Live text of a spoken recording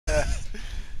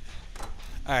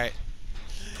Alright.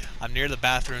 I'm near the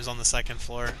bathrooms on the second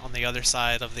floor, on the other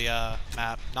side of the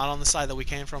map. Not on the side that we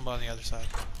came from, but on the other side.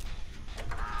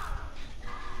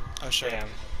 Oh shit. Damn.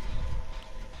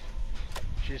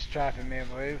 She's trapping me, I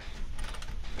believe.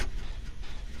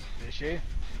 Is she?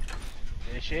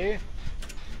 Is she?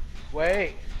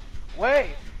 Wait!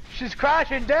 Wait! She's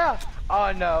crashing down!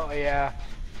 Oh no, yeah.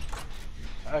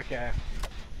 Okay.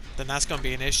 Then that's gonna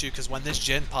be an issue, because when this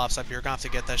gen pops up, you're gonna have to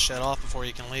get that shit off before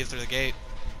you can leave through the gate.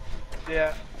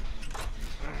 Yeah.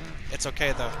 It's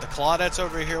okay though. The Claudette's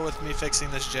over here with me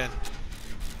fixing this gen.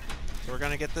 So we're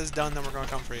gonna get this done, then we're gonna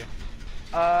come for you.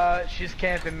 She's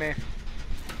camping me.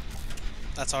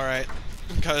 That's alright,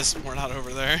 because we're not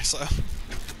over there, so.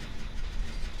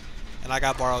 And I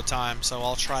got borrowed time, so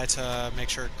I'll try to make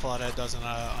sure Claudette doesn't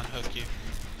unhook you.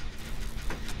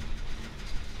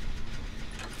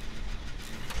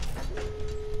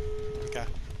 Okay.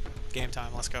 Game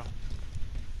time, let's go.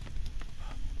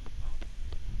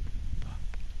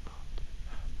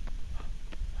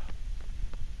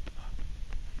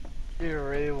 You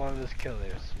really one of those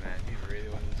killers, man. You really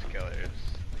one of those killers.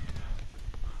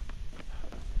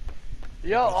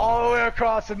 Yo, all the way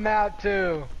across the map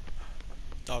too.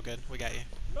 It's all good, we got you.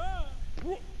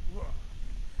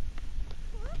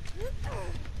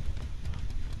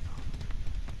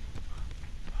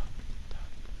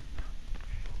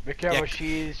 Be careful,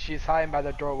 Yeah. she's hiding by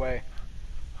the doorway.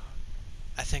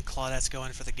 I think Claudette's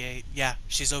going for the gate. Yeah,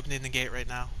 she's opening the gate right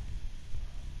now.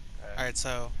 Alright,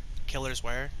 so, killer's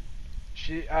where?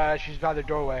 She's by the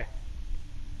doorway.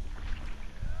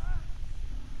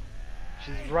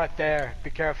 She's right there. Be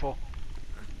careful.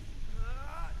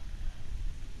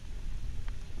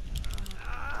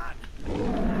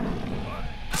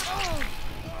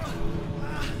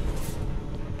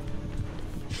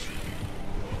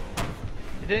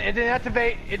 It didn't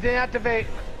activate. It didn't activate.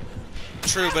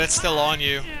 True, but it's still on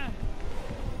you.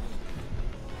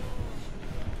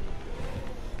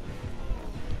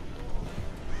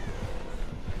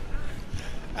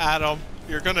 Adam,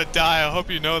 you're gonna die. I hope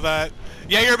you know that.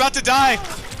 Yeah, you're about to die!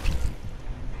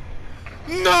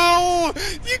 No!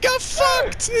 You got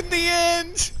fucked in the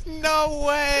end! No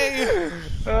way!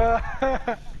 No!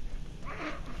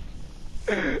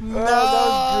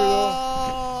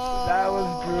 That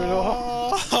was brutal.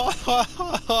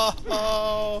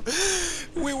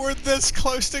 We were this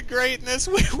close to greatness.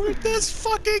 We were this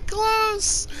fucking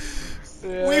close.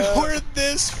 Yeah. We were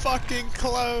this fucking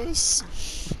close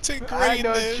to greatness. I had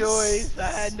no choice.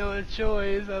 I had no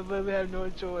choice. I literally had no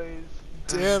choice.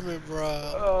 Damn it,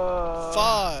 bro.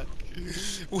 Fuck.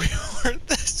 We were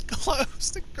this close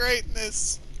to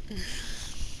greatness.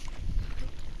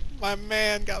 My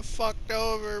man got fucked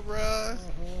over, bruh.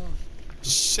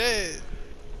 Shit.